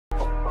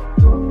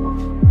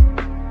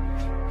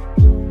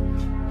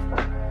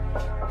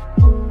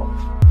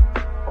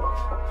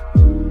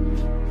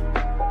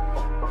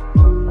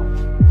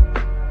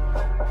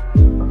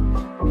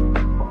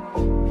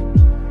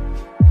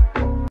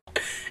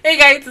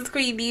guys, it's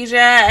Queendija,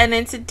 and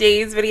in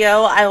today's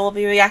video, I will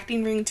be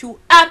reacting to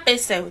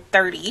episode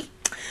 30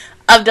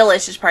 of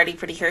Delicious Party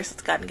Precure. So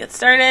let's go ahead and get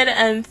started.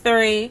 And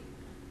 3,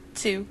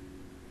 2,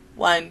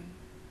 1,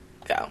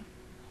 go.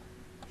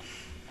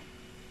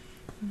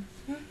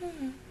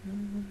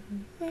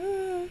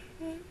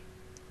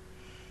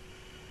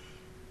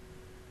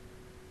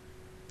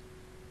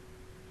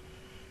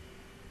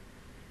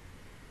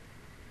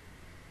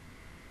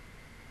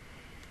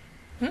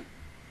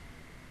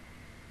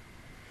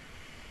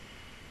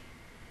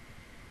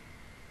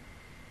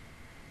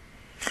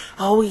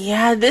 Oh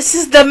yeah, this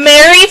is the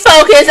Mary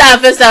Focus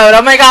episode.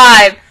 Oh my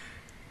god.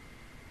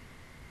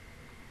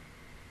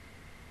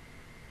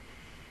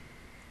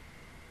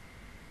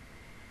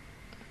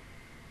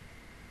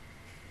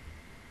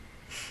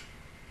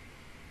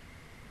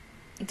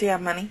 Do you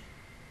have money?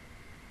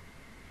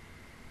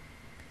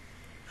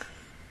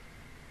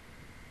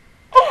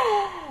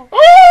 Oh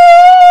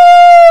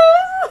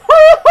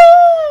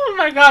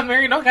my god,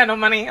 Mary don't got no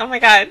money. Oh my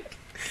god.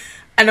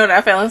 I know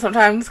that feeling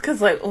sometimes,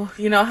 because, like, oh,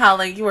 you know how,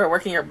 like, you were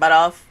working your butt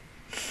off,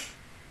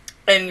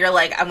 and you're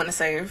like, I'm gonna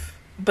save,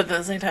 but then at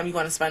the same time, you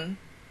want to spend,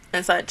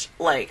 and such,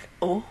 like,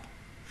 oh,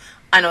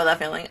 I know that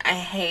feeling. I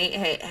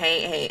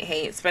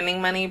hate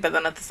spending money, but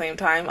then at the same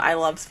time, I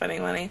love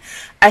spending money.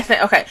 I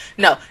think, okay,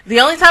 no, the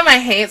only time I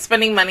hate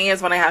spending money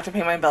is when I have to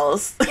pay my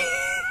bills.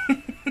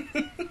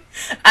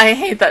 I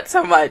hate that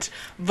so much,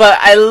 but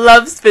I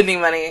love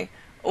spending money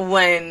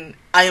when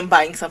I am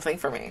buying something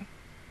for me.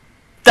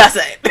 That's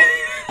it.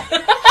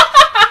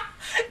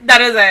 That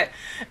is it.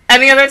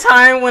 Any other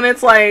time when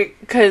it's like,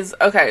 because,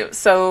 okay,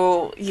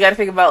 so you gotta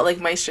think about, like,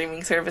 my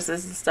streaming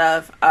services and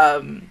stuff,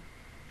 and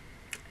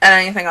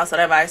anything else that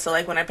I buy. So,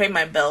 like, when I pay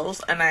my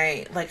bills and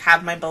I, like,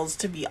 have my bills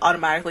to be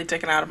automatically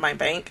taken out of my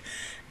bank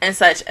and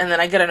such, and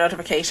then I get a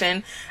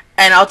notification,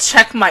 and I'll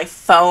check my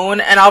phone,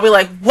 and I'll be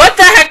like, what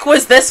the heck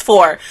was this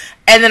for?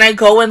 And then I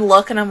go and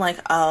look, and I'm like,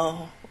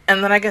 oh,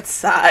 and then I get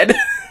sad.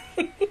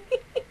 Because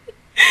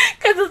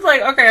it's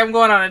like, okay, I'm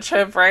going on a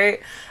trip, right?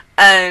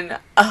 And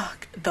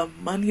the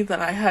money that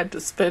I had to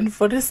spend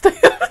for this day.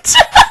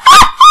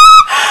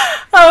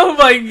 Oh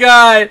my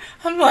god.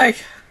 I'm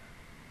like,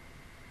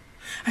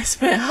 I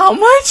spent how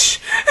much?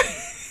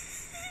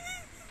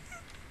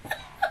 Because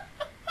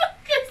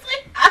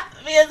like, half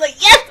of me is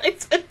like, yes, I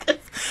spent this.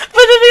 But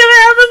then the other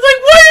half is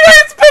like, why did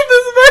I spend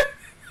this money?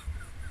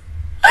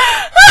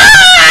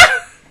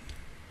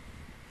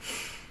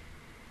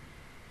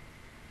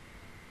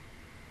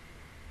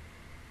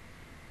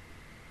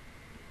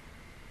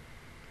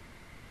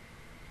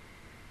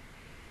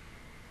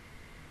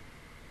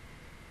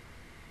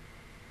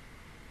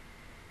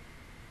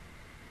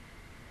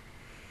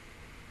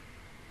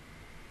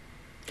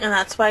 And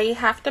that's why you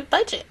have to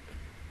budget.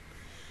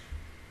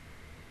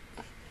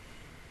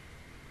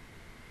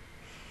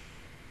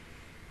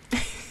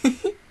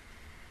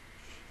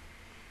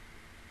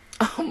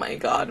 Oh my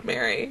god,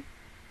 Mary.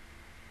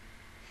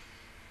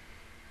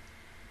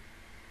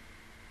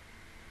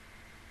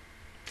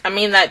 I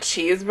mean, that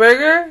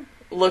cheeseburger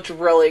looked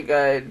really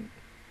good.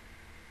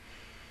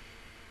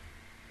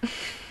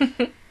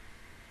 And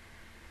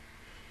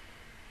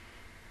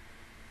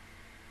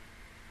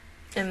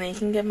then you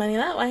can get money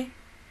that way.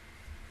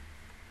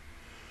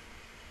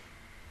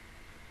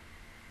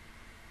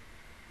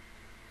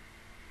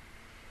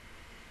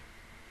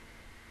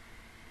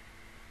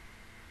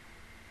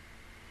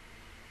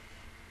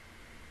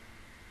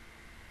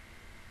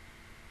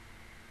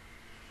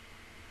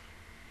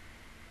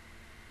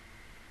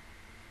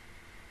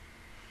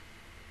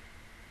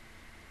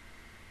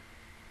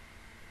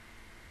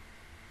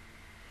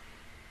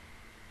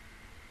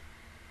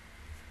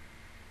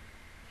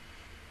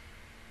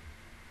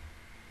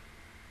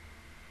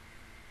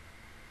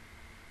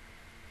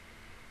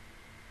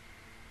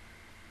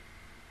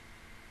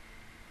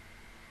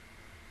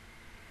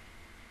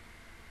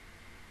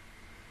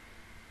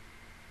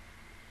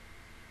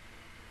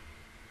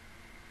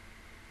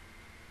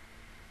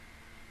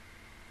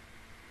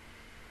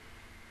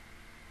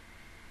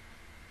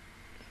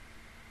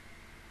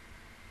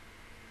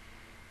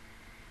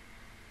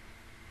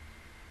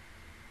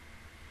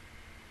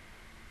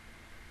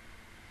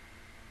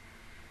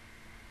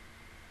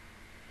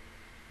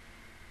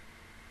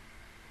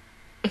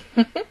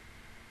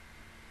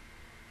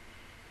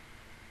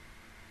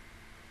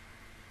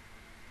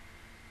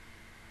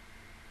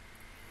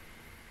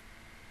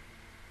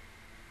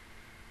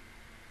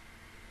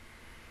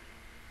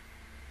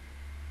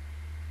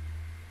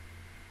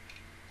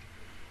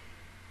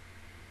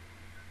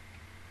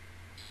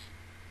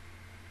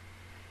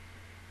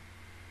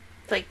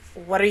 Like,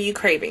 what are you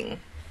craving?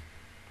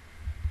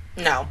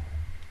 No.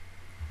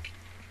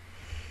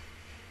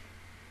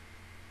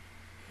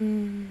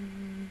 There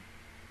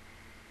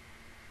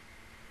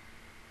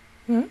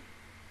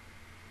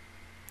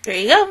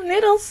you go,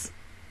 noodles.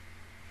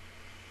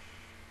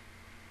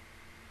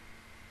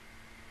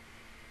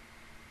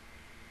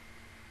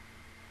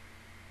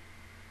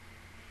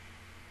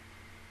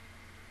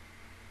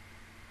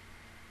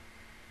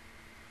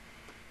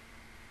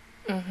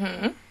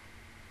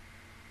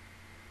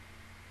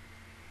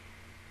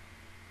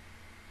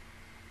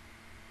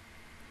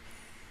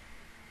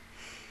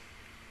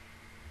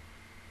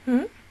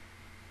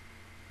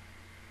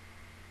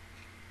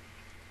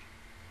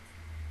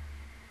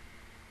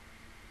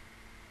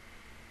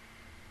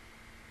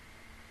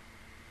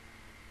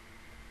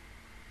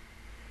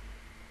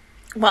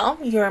 Well,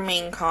 you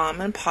remain calm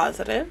and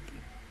positive,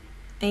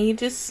 and you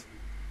just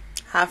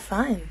have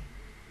fun.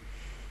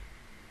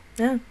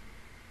 Yeah.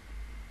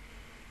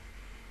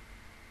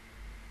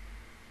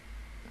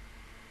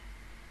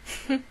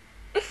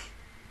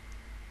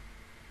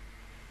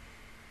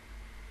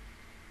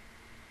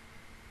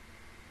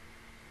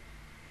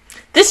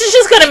 This is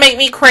just gonna make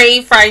me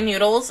crave fried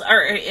noodles,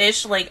 or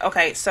ish. Like,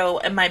 okay, so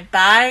in my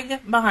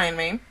bag behind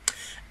me,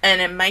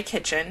 and in my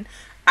kitchen,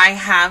 I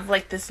have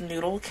like this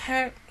noodle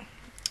kit.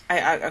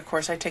 I of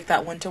course I take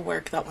that one to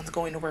work. That one's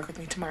going to work with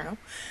me tomorrow,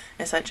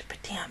 and such. But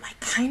damn, I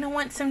kind of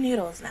want some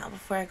noodles now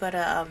before I go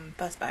to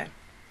Best Buy.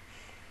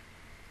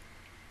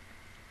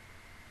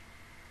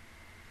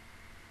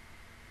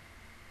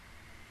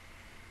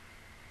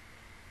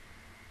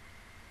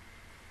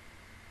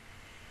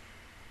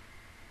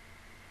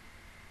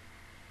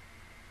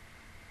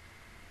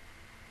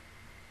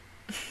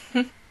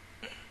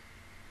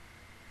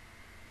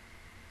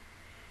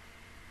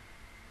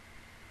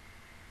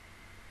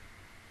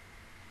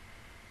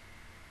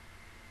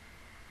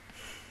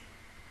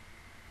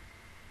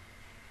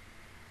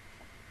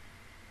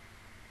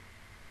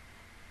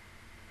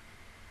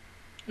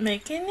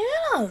 Making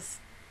noodles.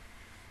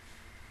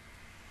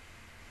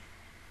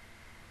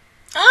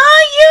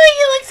 Oh,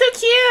 you look so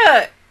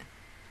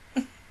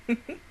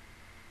cute.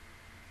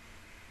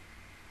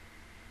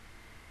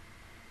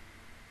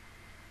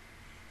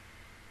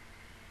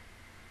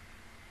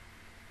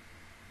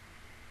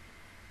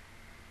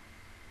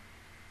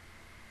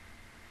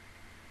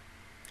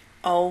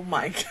 Oh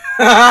my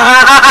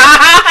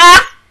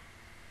god.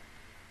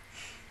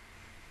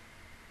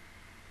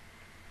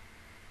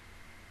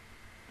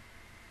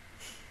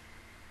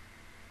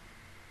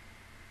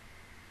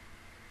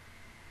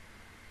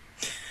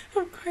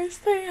 Of course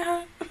they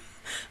have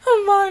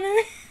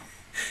Amane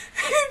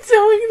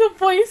doing the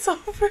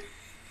voiceover.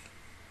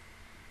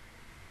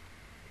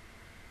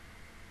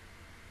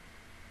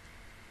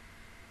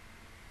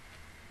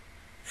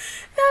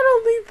 Not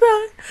only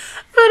that,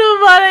 but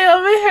Amane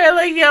over here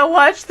like, yeah,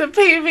 watch the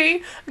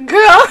PV.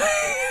 Girl.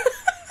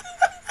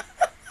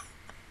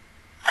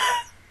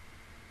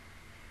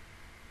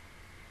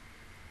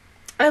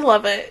 I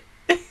love it.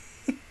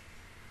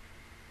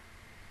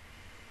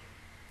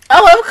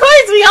 Oh, of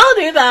course, we all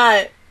do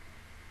that.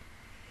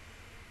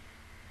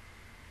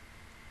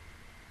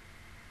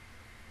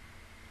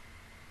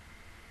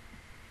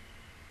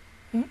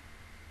 Hmm?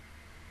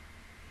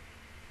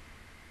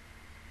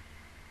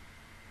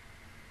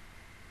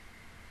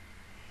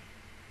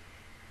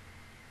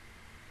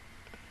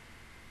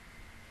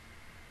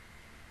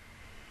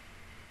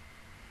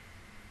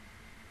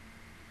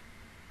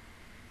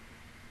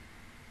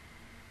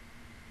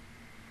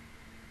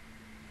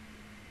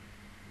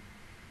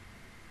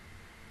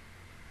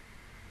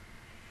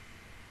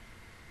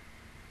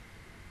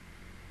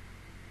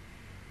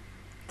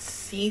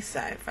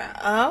 Seaside Fest.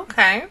 Oh,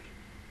 okay.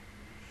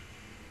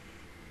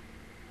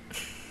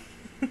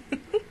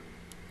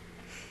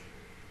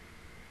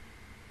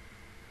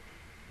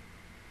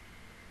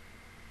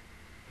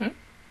 Hmm?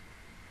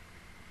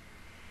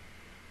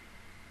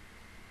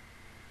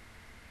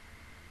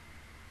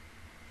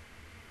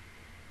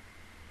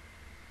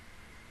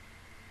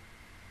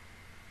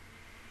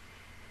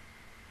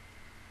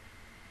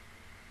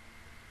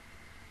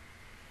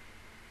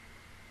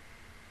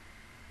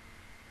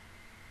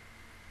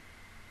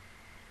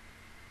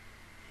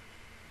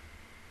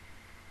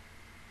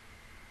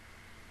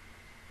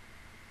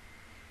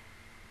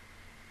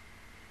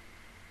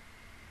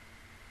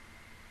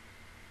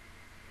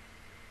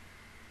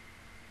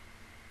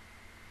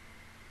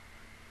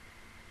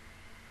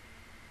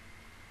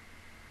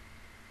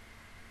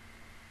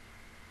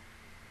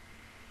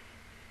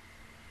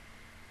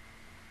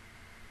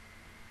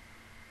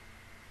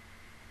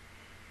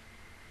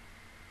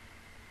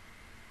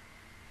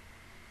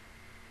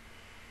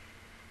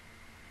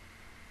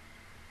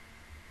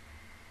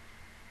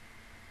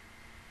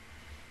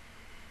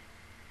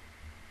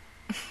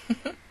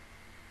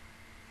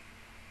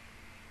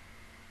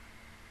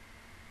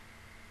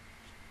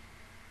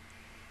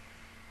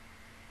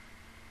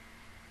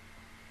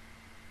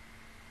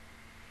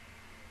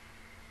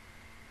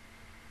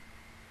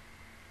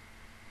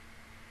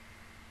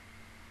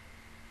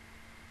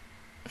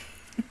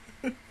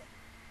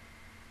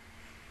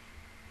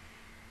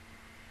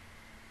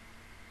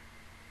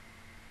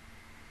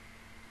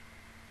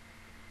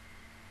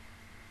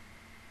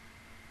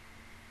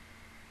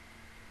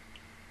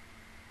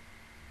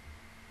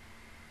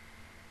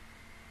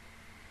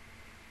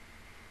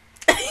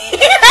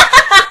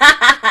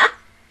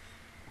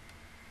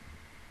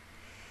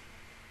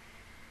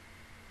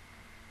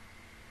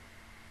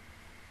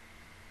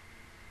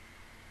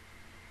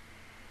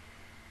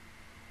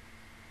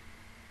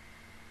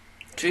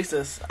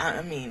 Jesus,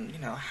 I mean,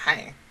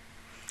 hi.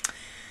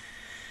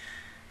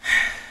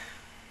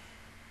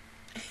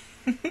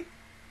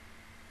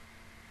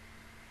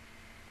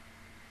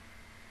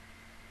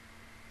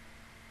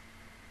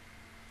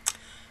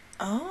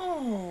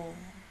 Oh.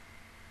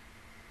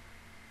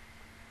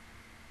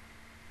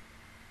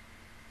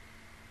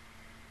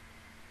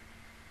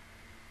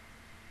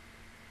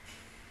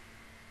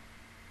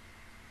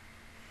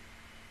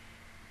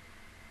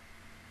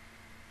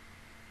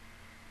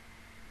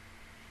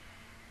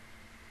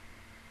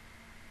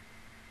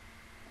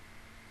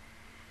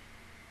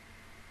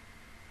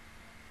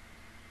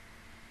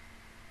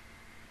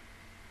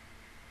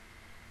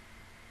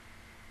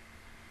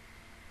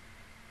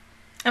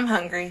 I'm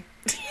hungry.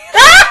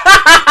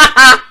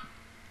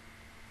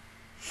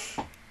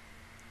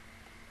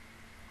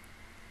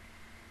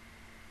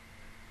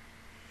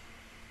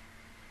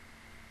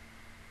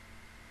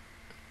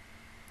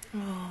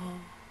 Oh.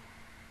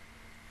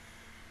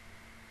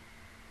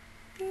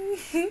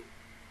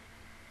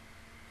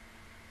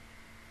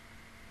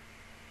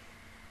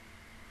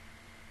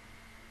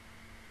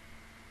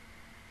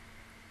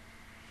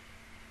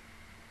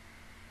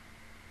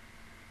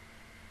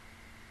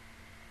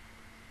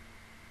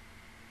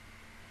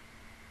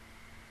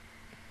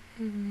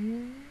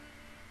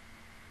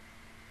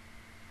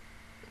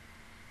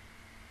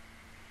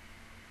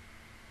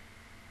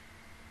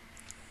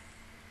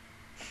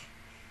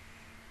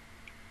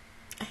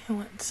 I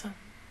want some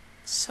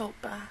so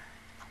bad.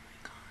 Oh my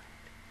god.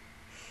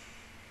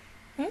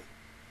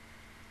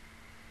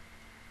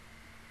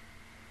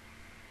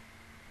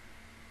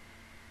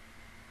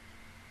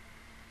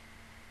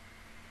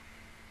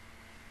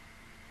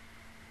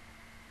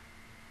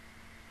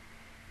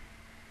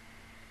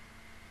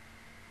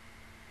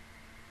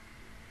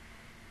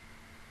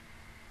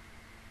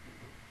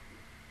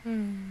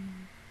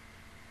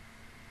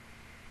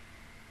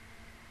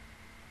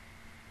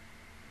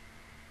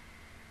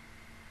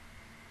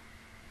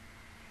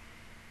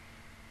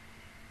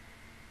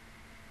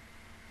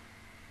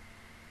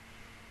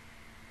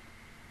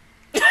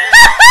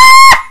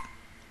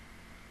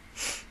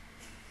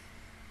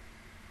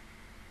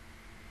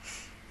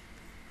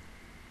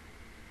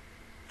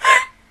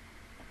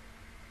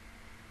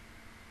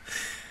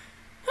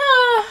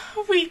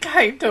 We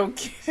kind of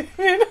get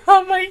it.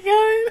 Oh my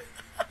god.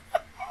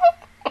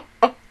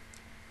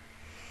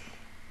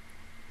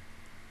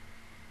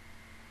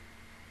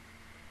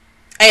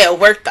 Hey, it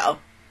worked though.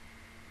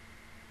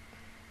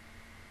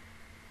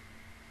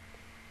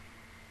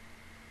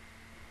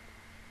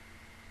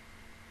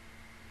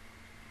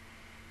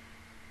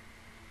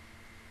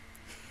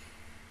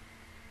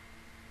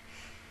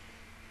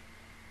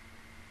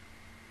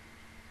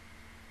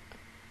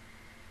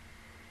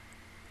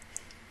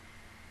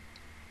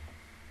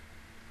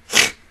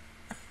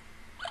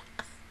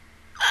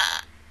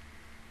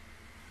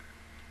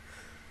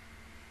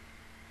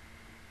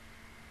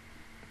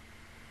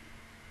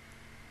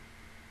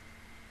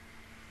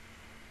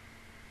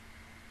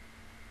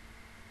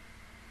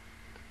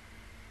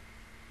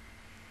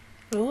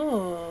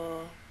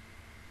 Ooh.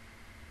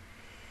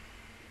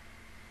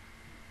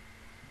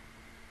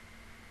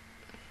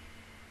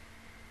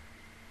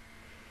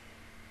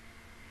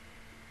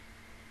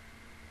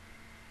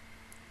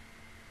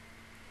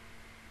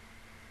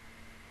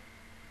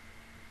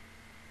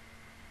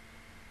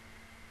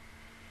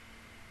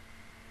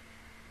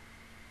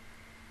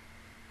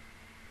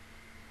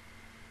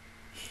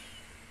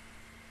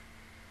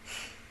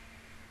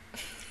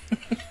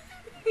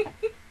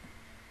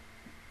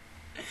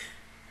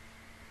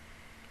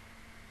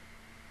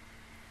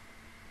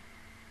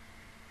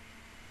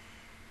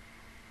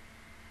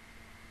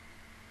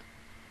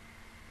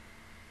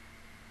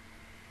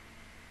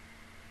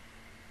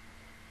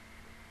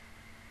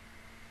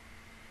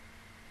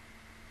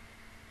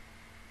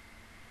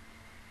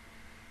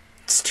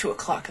 It's 2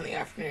 o'clock in the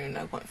afternoon.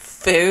 I want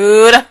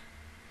food.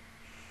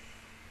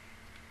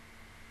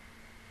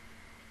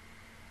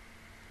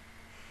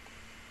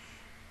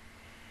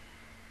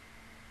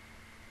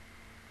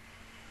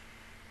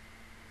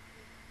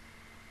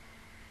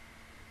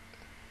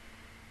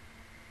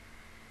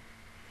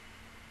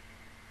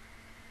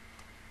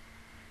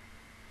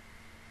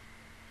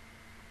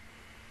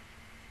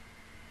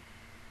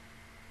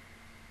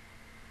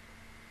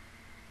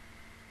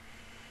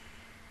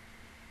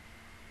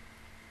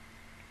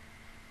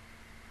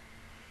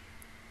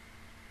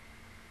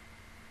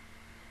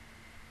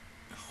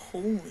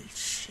 Holy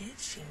shit,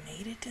 she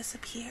made it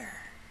disappear.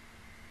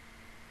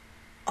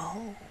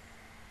 Oh.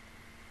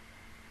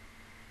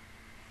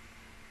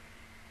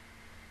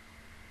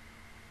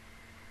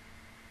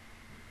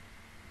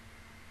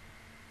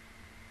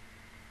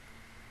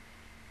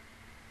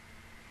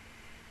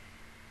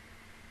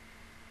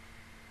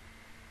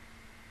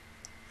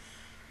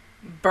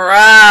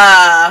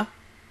 Bruh.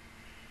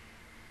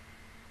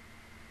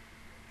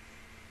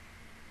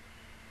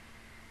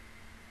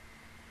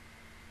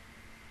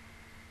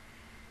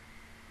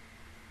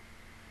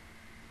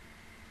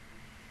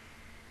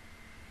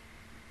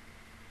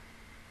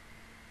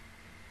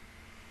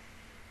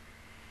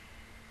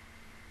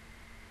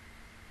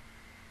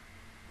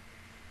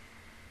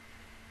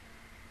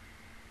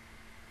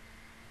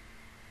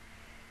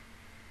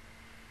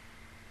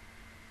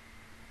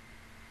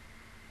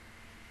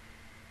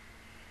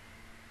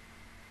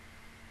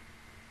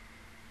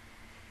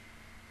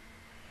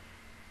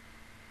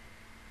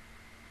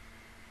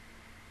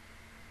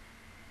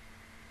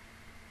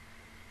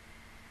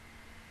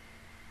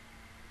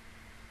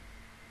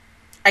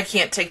 I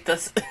can't take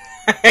this.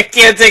 I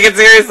can't take it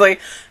seriously.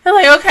 I'm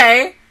like,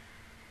 okay.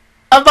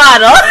 A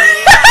bottle.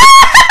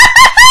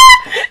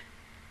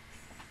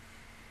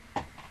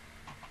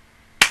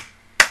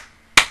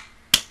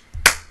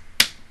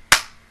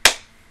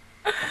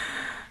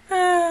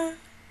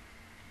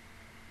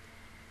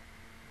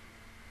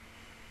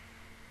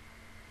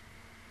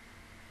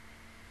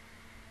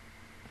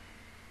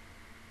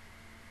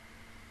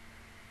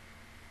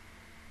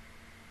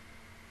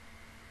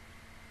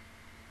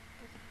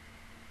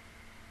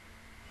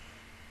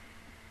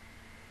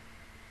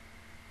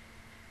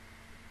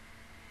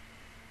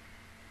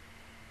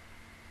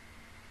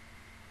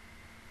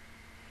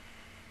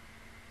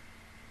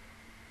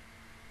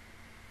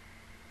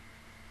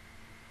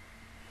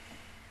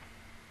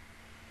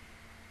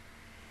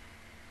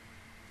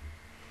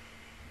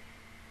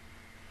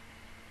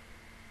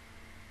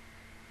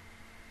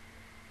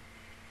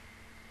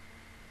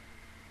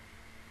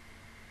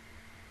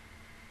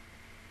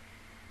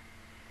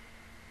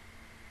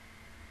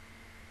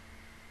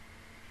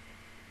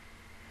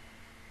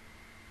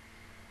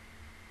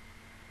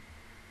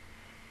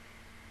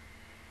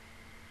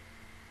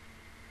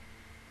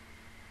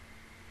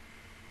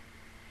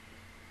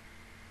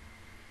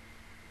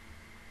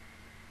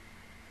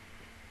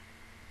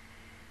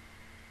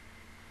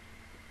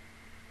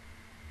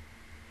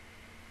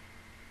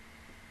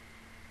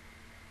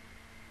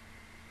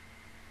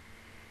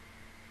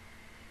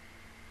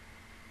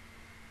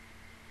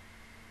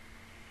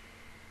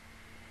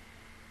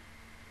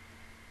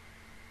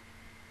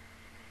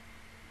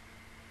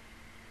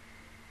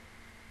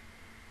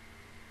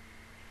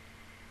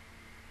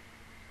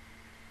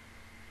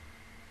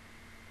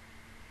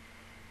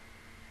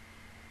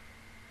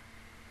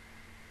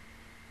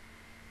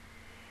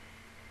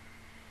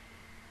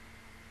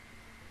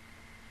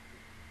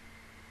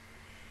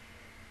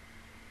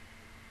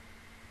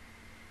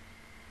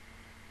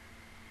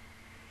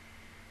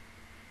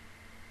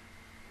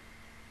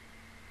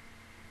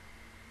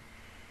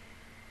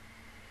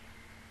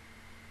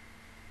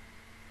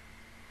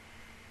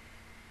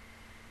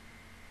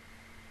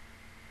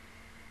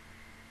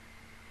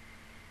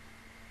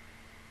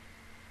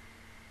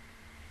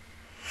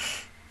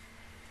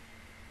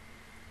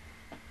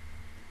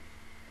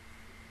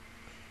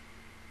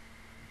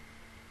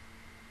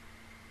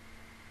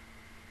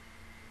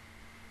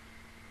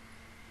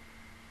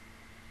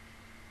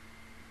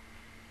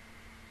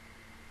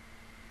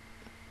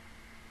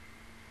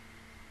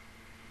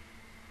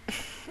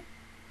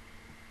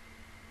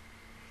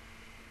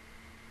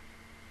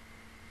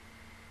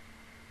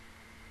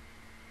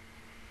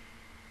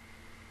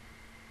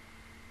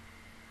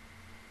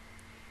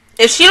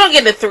 If she don't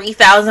get to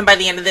 3,000 by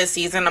the end of this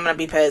season, I'm gonna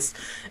be pissed.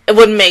 It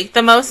would make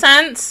the most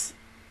sense.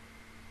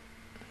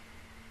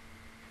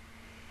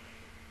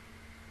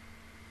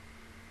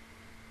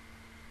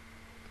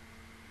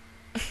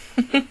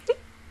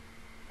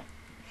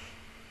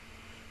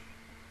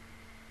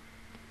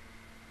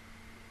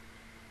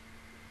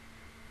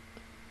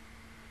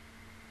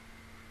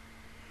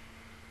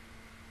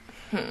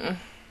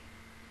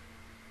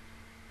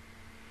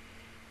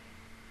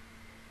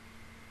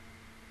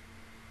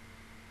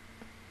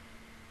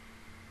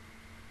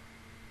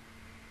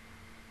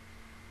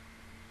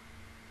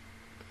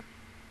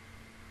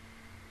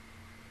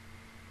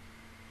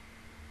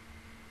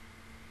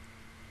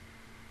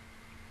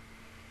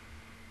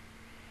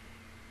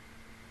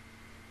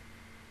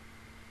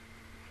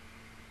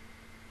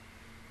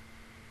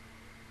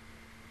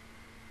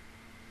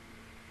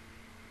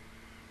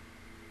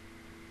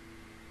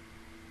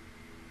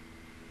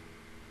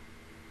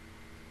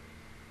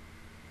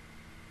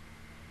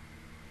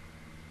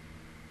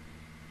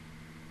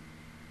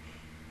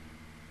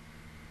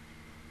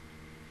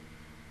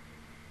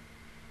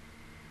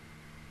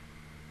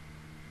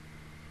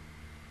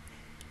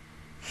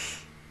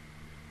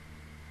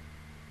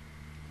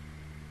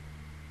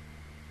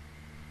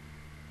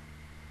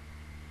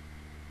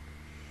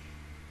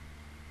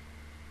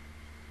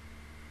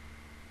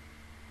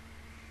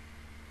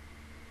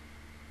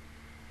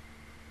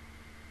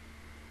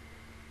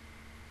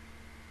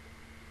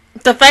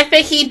 The fact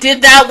that he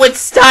did that with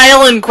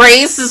style and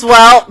grace as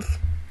well.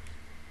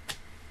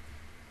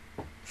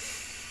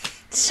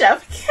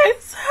 Chef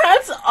Kiss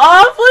hats off.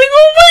 Like,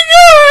 oh my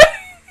god.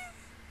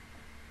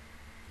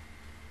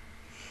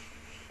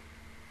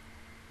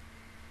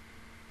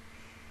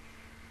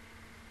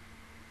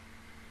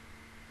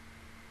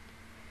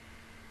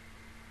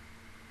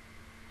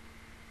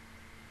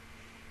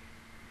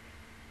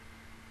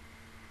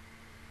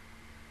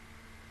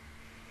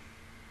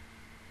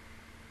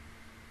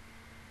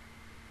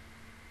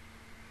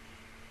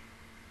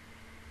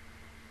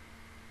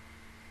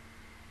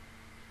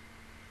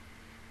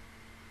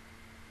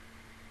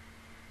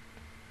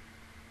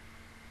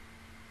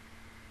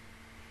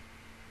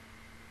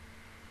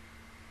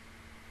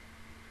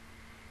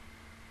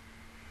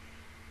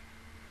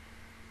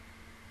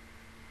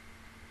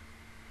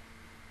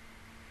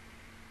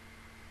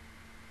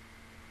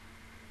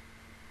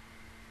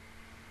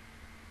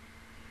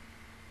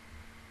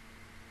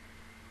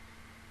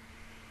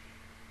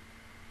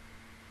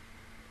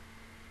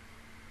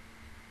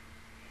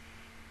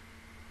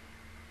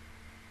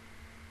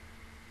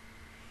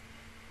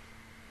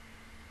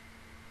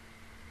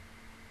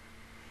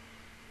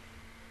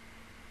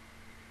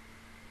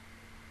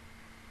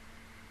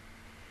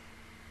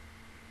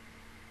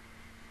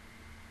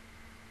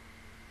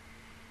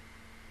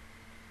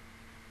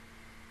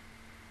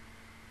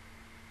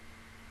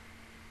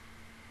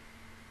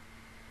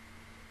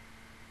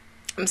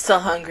 I'm still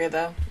hungry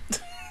though.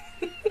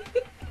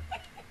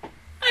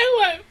 I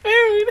want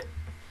food.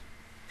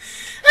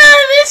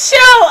 This show,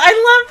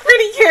 I love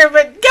Pretty Cure,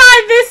 but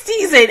God, this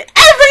season,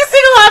 every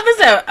single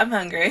episode, I'm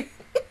hungry.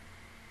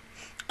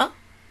 Oh.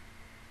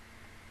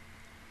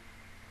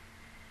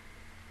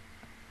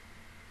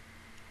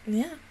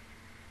 Yeah.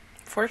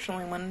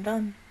 Fortunately, one and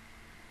done.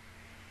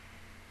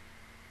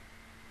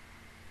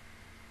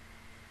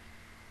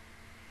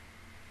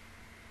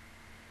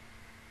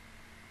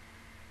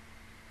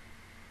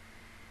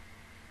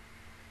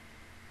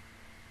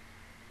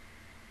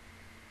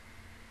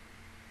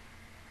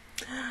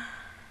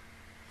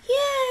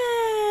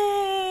 Yay!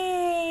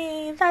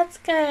 That's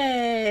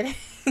good.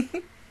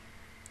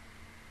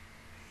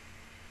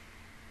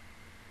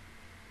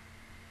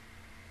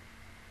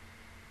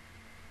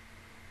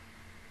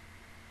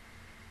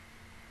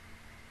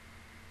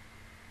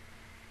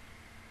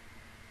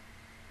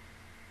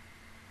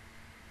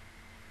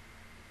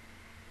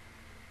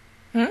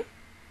 Hmm?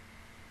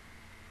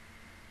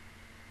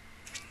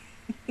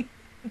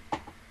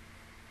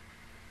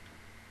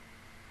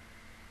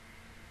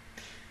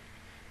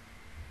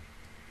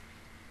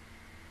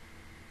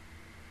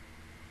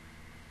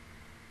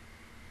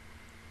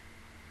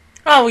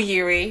 Oh,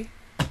 Yuri.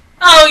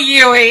 Oh,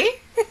 Yuri.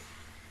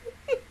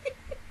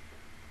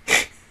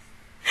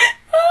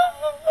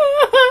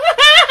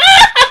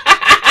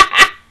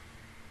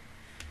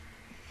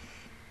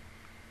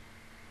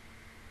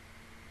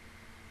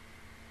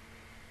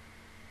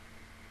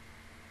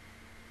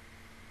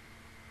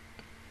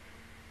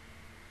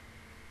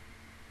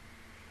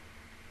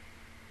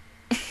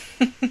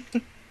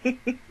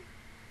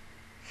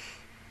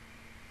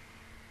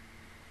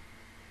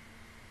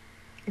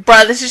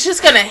 Bruh, this is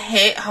just gonna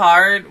hit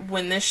hard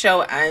when this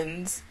show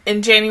ends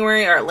in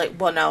January, or like,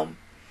 well, no.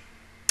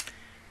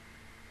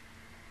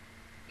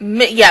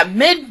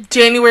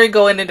 Mid-January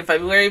going into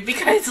February,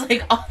 because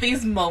like all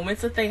these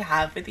moments that they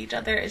have with each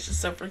other is just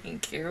so freaking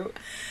cute.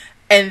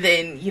 And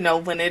then, you know,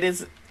 when it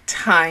is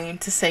time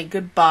to say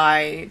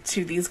goodbye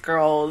to these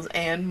girls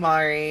and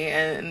Mari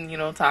and, you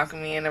know,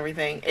 Takumi and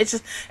everything. It's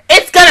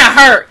gonna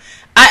hurt.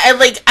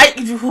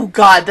 Oh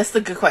God, that's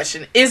the good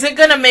question. Is it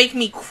gonna make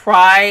me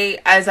cry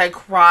as I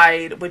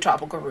cried with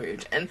Tropical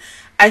Rouge? And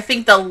I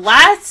think the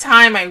last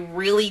time I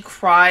really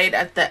cried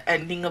at the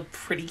ending of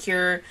Pretty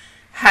Cure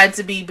had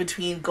to be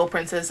between Go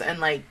Princess and,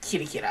 like,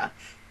 Kirakira.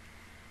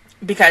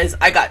 Because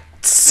I got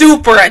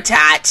super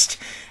attached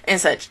and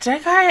such. Did I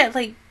cry at,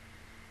 like...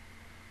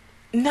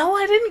 No,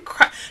 I didn't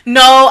cry.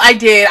 No, I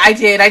did. I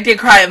did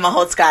cry at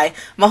Mahotsukai.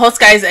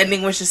 Mahotsukai's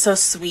ending was just so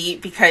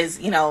sweet because,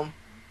 you know,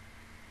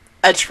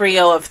 a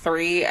trio of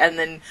 3, and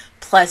then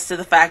plus to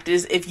the fact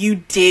is, if you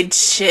did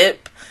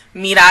ship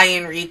Mirai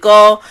and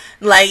Riko,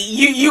 like,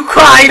 you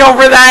cried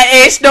over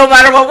that ish, no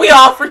matter what we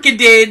all freaking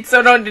did,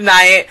 so don't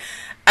deny it.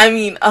 I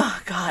mean,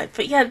 oh God.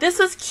 But yeah, this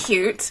was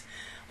cute.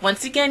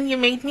 Once again, you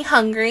made me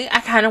hungry. I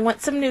kind of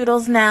want some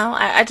noodles now.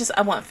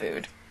 I want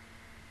food.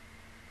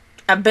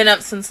 I've been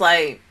up since,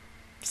 like,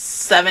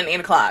 7, 8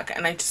 o'clock,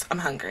 and I'm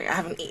hungry. I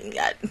haven't eaten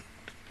yet.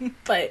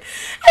 But it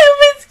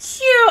was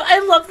cute.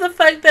 I love the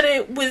fact that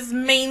it was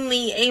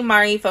mainly a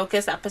Mari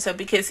focused episode,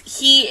 because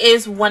he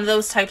is one of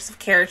those types of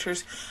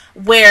characters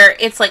where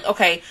it's like,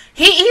 okay,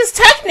 he's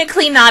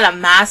technically not a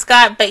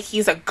mascot, but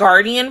he's a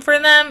guardian for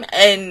them,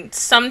 and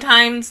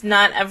sometimes,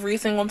 not every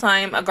single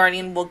time, a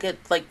guardian will get,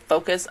 like,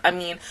 focus. I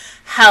mean,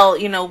 hell,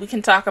 you know, we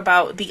can talk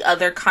about the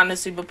other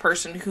Konosuba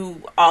person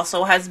who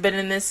also has been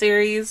in this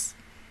series.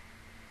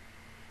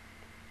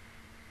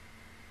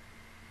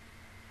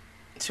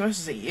 She wants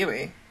to say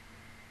Yui.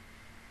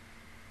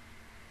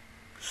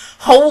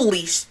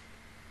 Holy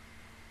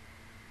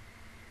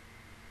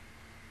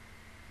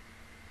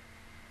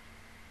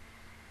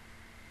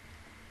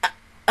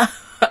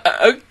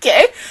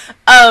okay.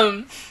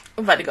 I'm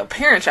about to go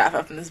parent trap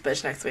up in this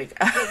bitch next week.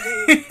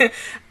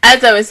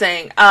 As I was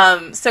saying,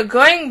 so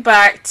going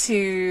back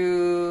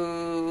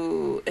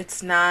to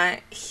It's Not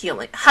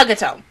Healing,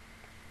 Hagato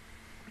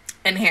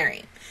and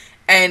Harry.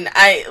 And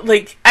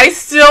I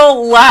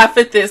still laugh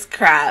at this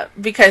crap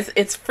because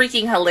it's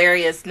freaking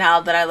hilarious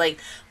now that I, like,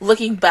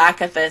 looking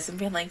back at this and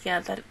being like,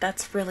 yeah,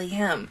 that's really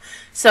him.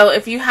 So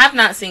if you have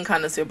not seen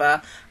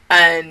Konosuba,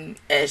 and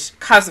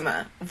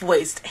Kazuma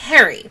voiced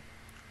Harry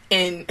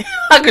in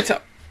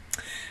Hagato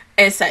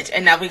and such.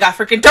 And now we got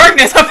freaking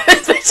darkness up in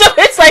this bitch. So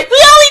it's like, we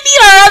only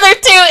need our other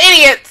 2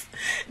 idiots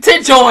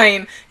to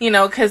join, you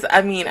know, because,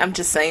 I mean, I'm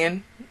just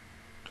saying,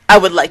 I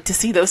would like to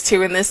see those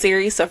 2 in this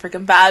series so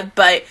freaking bad.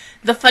 But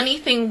the funny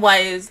thing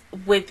was,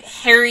 with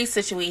Harry's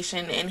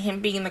situation and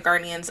him being the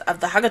guardians of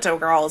the Hagato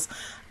girls,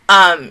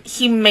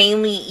 he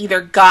mainly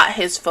either got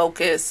his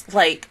focus,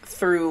 like,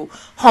 through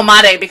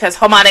Homare, because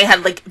Homare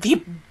had, like,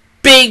 the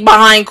big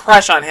behind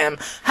crush on him.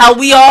 How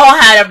we all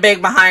had a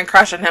big behind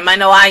crush on him. I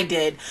know I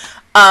did.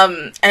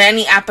 And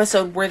any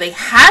episode where they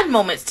had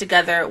moments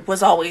together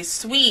was always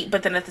sweet,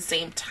 but then at the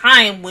same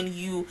time, when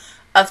you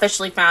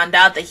officially found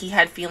out that he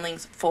had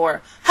feelings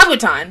for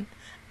Hakutan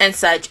and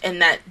such,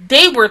 and that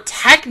they were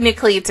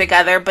technically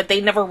together, but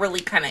they never really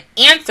kind of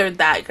answered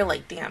that, you're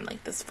like, damn,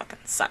 like, this fucking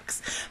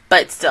sucks.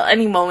 But still,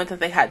 any moment that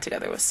they had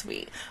together was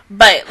sweet.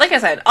 But like I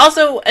said,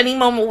 also any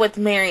moment with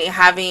Mary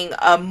having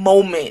a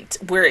moment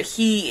where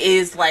he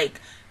is, like,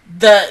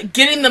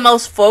 getting the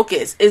most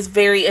focus is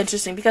very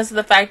interesting, because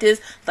the fact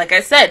is, like I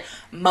said,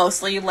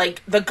 mostly,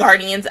 like, the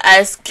Guardians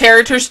as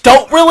characters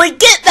don't really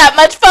get that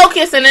much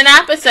focus in an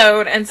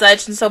episode and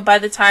such, and so by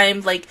the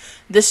time, like,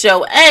 the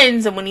show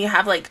ends and when you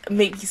have, like,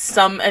 maybe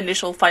some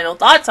initial final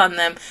thoughts on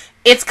them,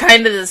 it's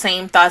kind of the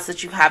same thoughts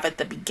that you have at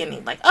the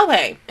beginning, like, oh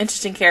hey,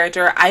 interesting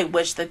character, I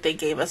wish that they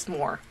gave us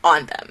more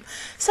on them.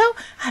 So,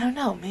 I don't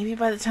know, maybe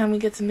by the time we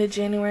get to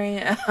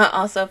mid-January,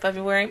 also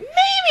February,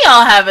 maybe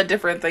I'll have a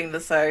different thing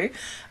to say.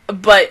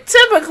 But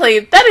typically,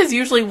 that is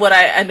usually what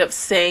I end up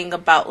saying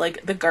about,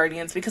 like, the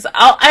Guardians, because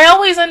I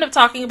always end up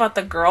talking about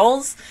the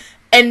girls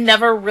and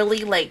never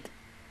really, like,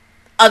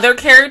 other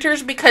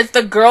characters, because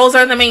the girls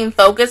are the main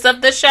focus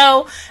of the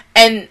show,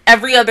 and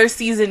every other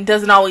season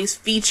doesn't always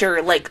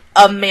feature, like,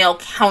 a male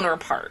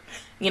counterpart,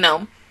 you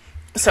know?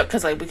 So,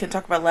 because, like, we can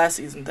talk about last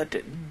season that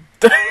did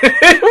we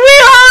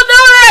all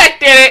know Rack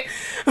did it!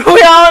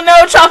 We all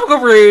know Tropical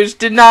Rouge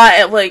did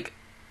not, like,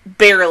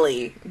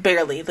 barely,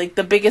 like,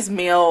 the biggest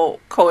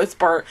male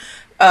co-sport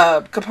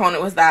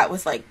component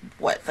was like,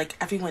 what, like,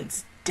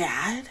 everyone's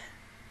dad?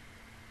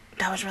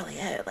 That was really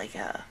it, like,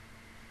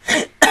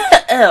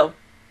 oh,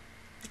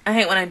 I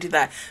hate when I do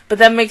that, but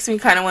that makes me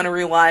kind of want to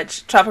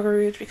rewatch Tropical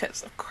Rouge,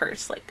 because, of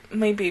course, like,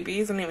 my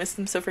babies, and I miss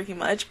them so freaking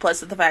much,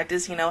 plus the fact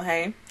is, you know,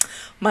 hey,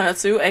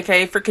 Manatsu,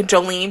 aka freaking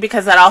Jolene,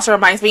 because that also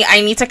reminds me,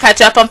 I need to catch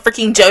up on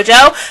freaking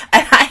JoJo,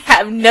 and I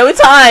have no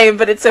time,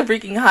 but it's so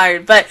freaking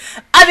hard. But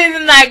other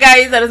than that,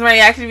 guys, that is my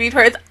reaction video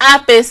towards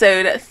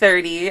episode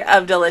 30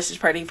 of Delicious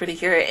Party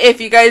Precure. If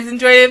you guys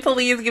enjoyed it,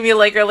 please give me a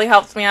like, it really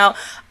helps me out.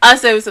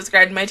 Also,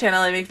 subscribe to my channel,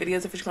 I make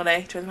videos every single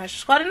day, join the Master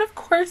Squad, and of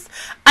course,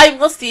 I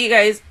will see you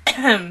guys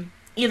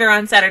either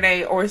on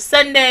Saturday or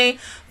Sunday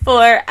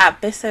for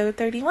episode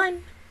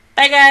 31.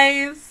 Bye,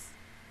 guys!